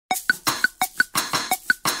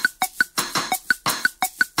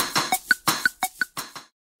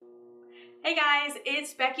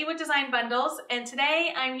it's Becky with Design Bundles, and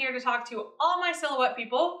today I'm here to talk to all my Silhouette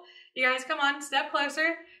people. You guys come on, step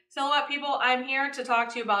closer. Silhouette people, I'm here to talk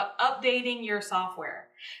to you about updating your software.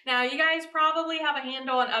 Now, you guys probably have a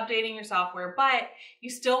handle on updating your software, but you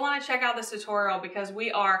still want to check out this tutorial because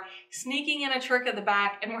we are sneaking in a trick at the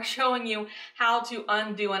back and we're showing you how to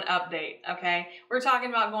undo an update, okay? We're talking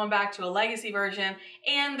about going back to a legacy version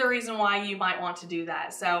and the reason why you might want to do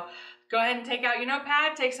that. So go ahead and take out your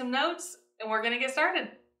notepad, take some notes, and we're going to get started.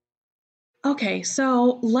 Okay,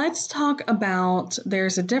 so let's talk about,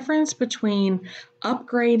 there's a difference between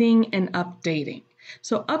upgrading and updating.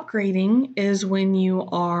 So upgrading is when you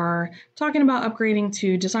are talking about upgrading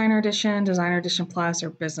to Designer Edition Plus, or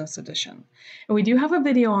Business Edition. And we do have a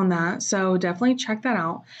video on that, so definitely check that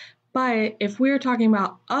out. But if we're talking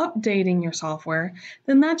about updating your software,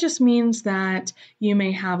 then that just means that you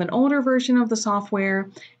may have an older version of the software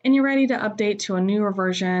and you're ready to update to a newer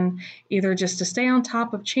version, either just to stay on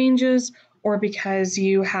top of changes or because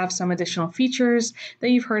you have some additional features that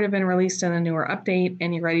you've heard have been released in a newer update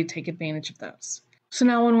and you're ready to take advantage of those. So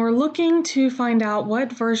now when we're looking to find out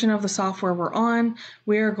what version of the software we're on,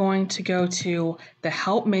 we're going to go to the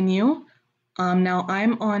Help menu. Now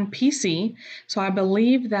I'm on PC, so I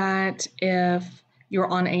believe that if you're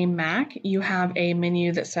on a Mac, you have a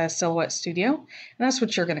menu that says Silhouette Studio, and that's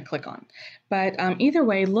what you're going to click on. But either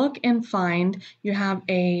way, look and find you have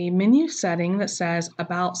a menu setting that says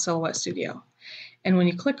About Silhouette Studio. And when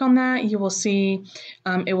you click on that, you will see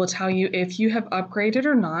it will tell you if you have upgraded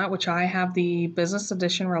or not, which I have the Business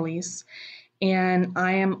Edition release, and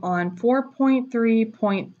I am on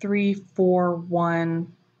 4.3.341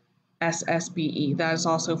 SSBE. That is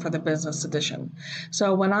also for the Business Edition.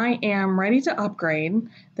 So when I am ready to upgrade,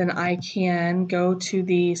 then I can go to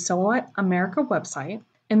the Silhouette America website,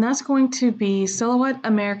 and that's going to be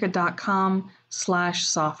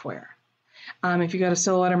silhouetteamerica.com/software. If you go to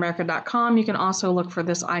silhouetteamerica.com, you can also look for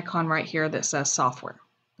this icon right here that says software.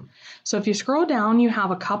 So if you scroll down, you have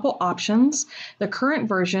a couple options. The current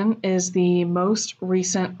version is the most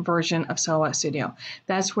recent version of Silhouette Studio.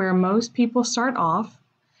 That's where most people start off.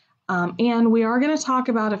 And we are going to talk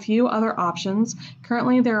about a few other options.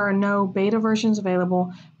 Currently, there are no beta versions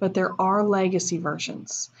available, but there are legacy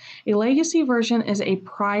versions. A legacy version is a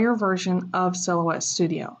prior version of Silhouette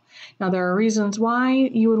Studio. Now, there are reasons why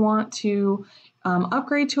you would want to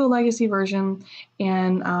upgrade to a legacy version,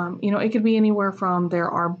 and it could be anywhere from there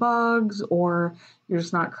are bugs or you're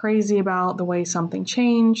just not crazy about the way something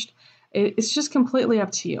changed. It's just completely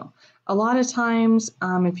up to you. A lot of times,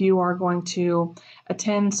 if you are going to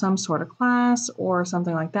attend some sort of class or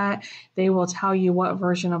something like that, they will tell you what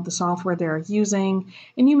version of the software they're using,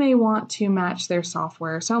 and you may want to match their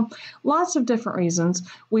software. So lots of different reasons.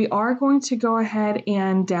 We are going to go ahead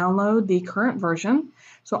and download the current version.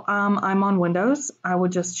 So I'm on Windows. I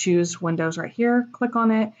would just choose Windows right here, click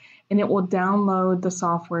on it, and it will download the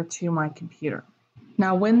software to my computer.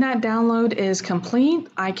 Now, when that download is complete,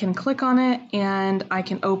 I can click on it and I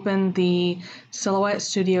can open the Silhouette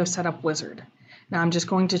Studio Setup Wizard. Now, I'm just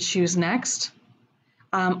going to choose Next.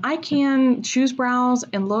 I can choose Browse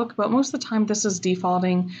and look, but most of the time this is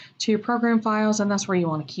defaulting to your program files, and that's where you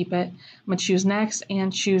want to keep it. I'm going to choose Next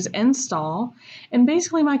and choose Install. And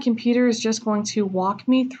basically, my computer is just going to walk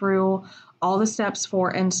me through all the steps for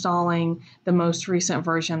installing the most recent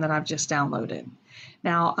version that I've just downloaded.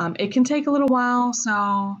 Now, it can take a little while,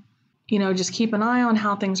 so, just keep an eye on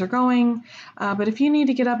how things are going. But if you need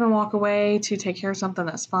to get up and walk away to take care of something,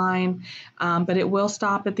 that's fine. But it will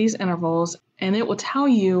stop at these intervals, and it will tell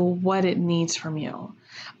you what it needs from you.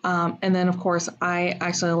 And then, of course, I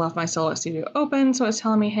actually left my Silhouette Studio open, so it's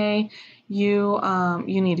telling me, hey, you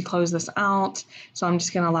need to close this out. So I'm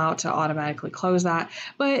just going to allow it to automatically close that.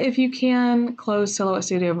 But if you can close Silhouette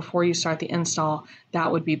Studio before you start the install,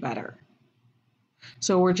 that would be better.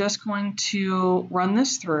 So we're just going to run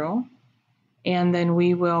this through, and then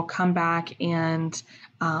we will come back and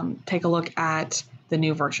take a look at the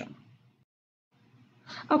new version.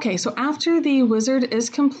 Okay, so after the wizard is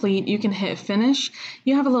complete, you can hit finish.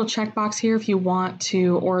 You have a little checkbox here if you want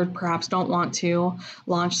to, or perhaps don't want to,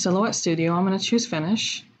 launch Silhouette Studio. I'm going to choose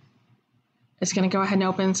finish. It's going to go ahead and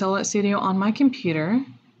open Silhouette Studio on my computer.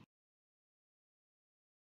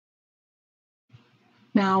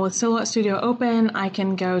 Now with Silhouette Studio open, I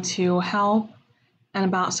can go to Help and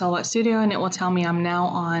About Silhouette Studio, and it will tell me I'm now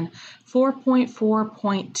on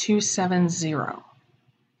 4.4.270.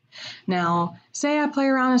 Now, say I play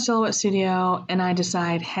around in Silhouette Studio and I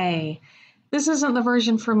decide, hey, this isn't the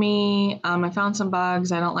version for me, I found some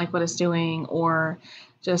bugs, I don't like what it's doing, or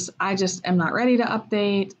I just am not ready to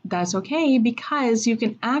update, that's okay, because you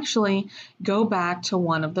can actually go back to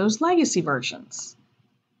one of those legacy versions.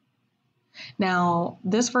 Now,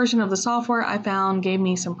 this version of the software I found gave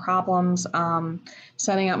me some problems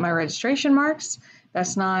setting up my registration marks.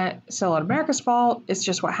 That's not Silhouette America's fault. It's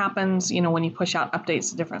just what happens, when you push out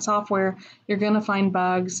updates to different software, you're going to find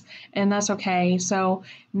bugs, and that's okay. So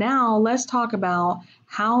now let's talk about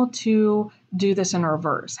how to do this in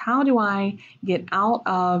reverse. How do I get out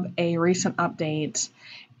of a recent update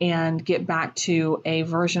and get back to a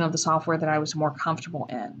version of the software that I was more comfortable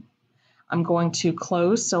in? I'm going to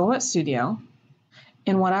close Silhouette Studio.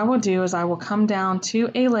 And what I will do is I will come down to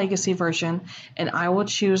a legacy version and I will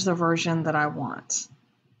choose the version that I want.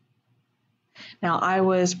 Now I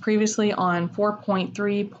was previously on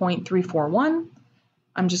 4.3.341.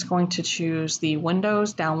 I'm just going to choose the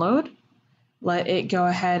Windows download. Let it go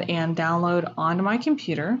ahead and download onto my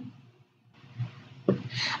computer.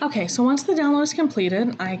 Okay, so once the download is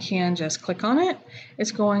completed, I can just click on it.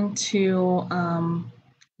 It's going to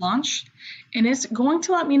launch, and it's going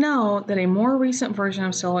to let me know that a more recent version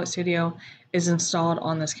of Silhouette Studio is installed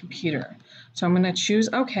on this computer. So I'm going to choose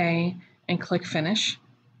OK and click Finish.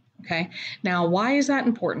 Okay, now why is that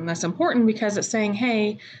important? That's important because it's saying,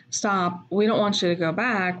 hey, stop, we don't want you to go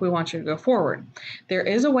back, we want you to go forward. There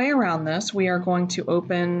is a way around this. We are going to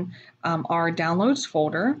open our Downloads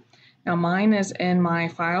folder. Now mine is in my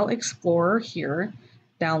File Explorer here,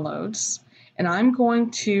 Downloads, and I'm going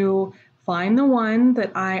to find the one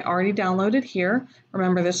that I already downloaded here.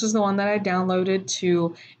 Remember, this is the one that I downloaded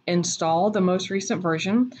to install the most recent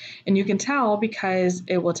version. And you can tell because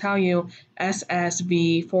it will tell you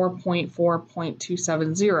SSV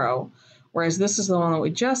 4.4.270, whereas this is the one that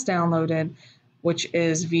we just downloaded, which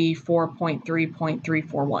is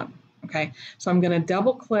V4.3.341. Okay, so I'm going to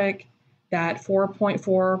double click that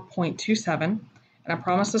 4.4.27, and I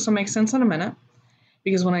promise this will make sense in a minute.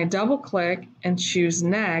 Because when I double click and choose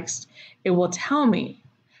next, it will tell me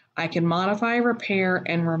I can modify, repair,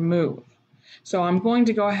 and remove. So I'm going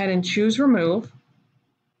to go ahead and choose remove.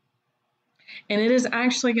 And it is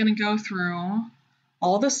actually going to go through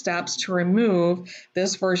all the steps to remove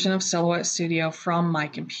this version of Silhouette Studio from my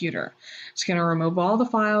computer. It's going to remove all the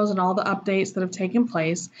files and all the updates that have taken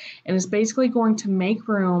place, and it's basically going to make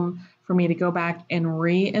room for me to go back and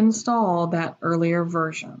reinstall that earlier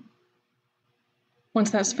version. Once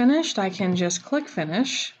that's finished, I can just click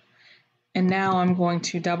Finish. And now I'm going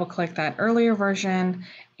to double click that earlier version,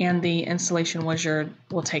 and the installation wizard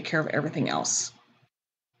will take care of everything else.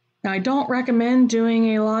 Now I don't recommend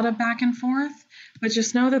doing a lot of back and forth, but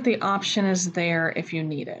just know that the option is there if you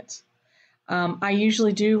need it. I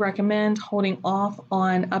usually do recommend holding off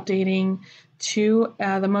on updating to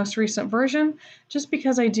the most recent version, just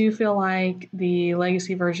because I do feel like the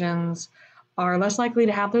legacy versions are less likely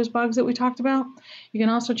to have those bugs that we talked about. You can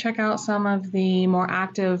also check out some of the more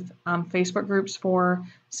active Facebook groups for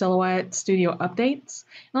Silhouette Studio updates.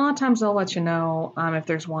 And a lot of times they'll let you know if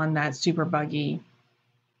there's one that's super buggy.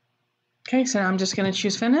 Okay, so now I'm just going to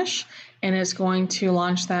choose Finish, and it's going to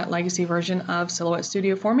launch that legacy version of Silhouette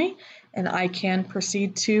Studio for me, and I can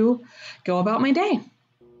proceed to go about my day.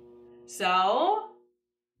 So,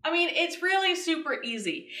 it's really super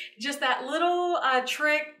easy. Just that little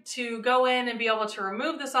trick to go in and be able to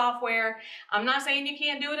remove the software. I'm not saying you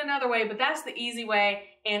can't do it another way, but that's the easy way,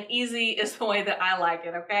 and easy is the way that I like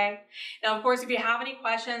it, okay? Now, of course, if you have any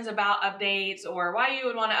questions about updates or why you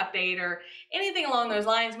would want to update or anything along those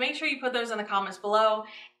lines, make sure you put those in the comments below.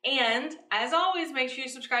 And as always, make sure you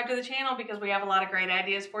subscribe to the channel because we have a lot of great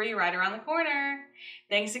ideas for you right around the corner.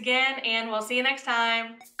 Thanks again, and we'll see you next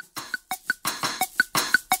time.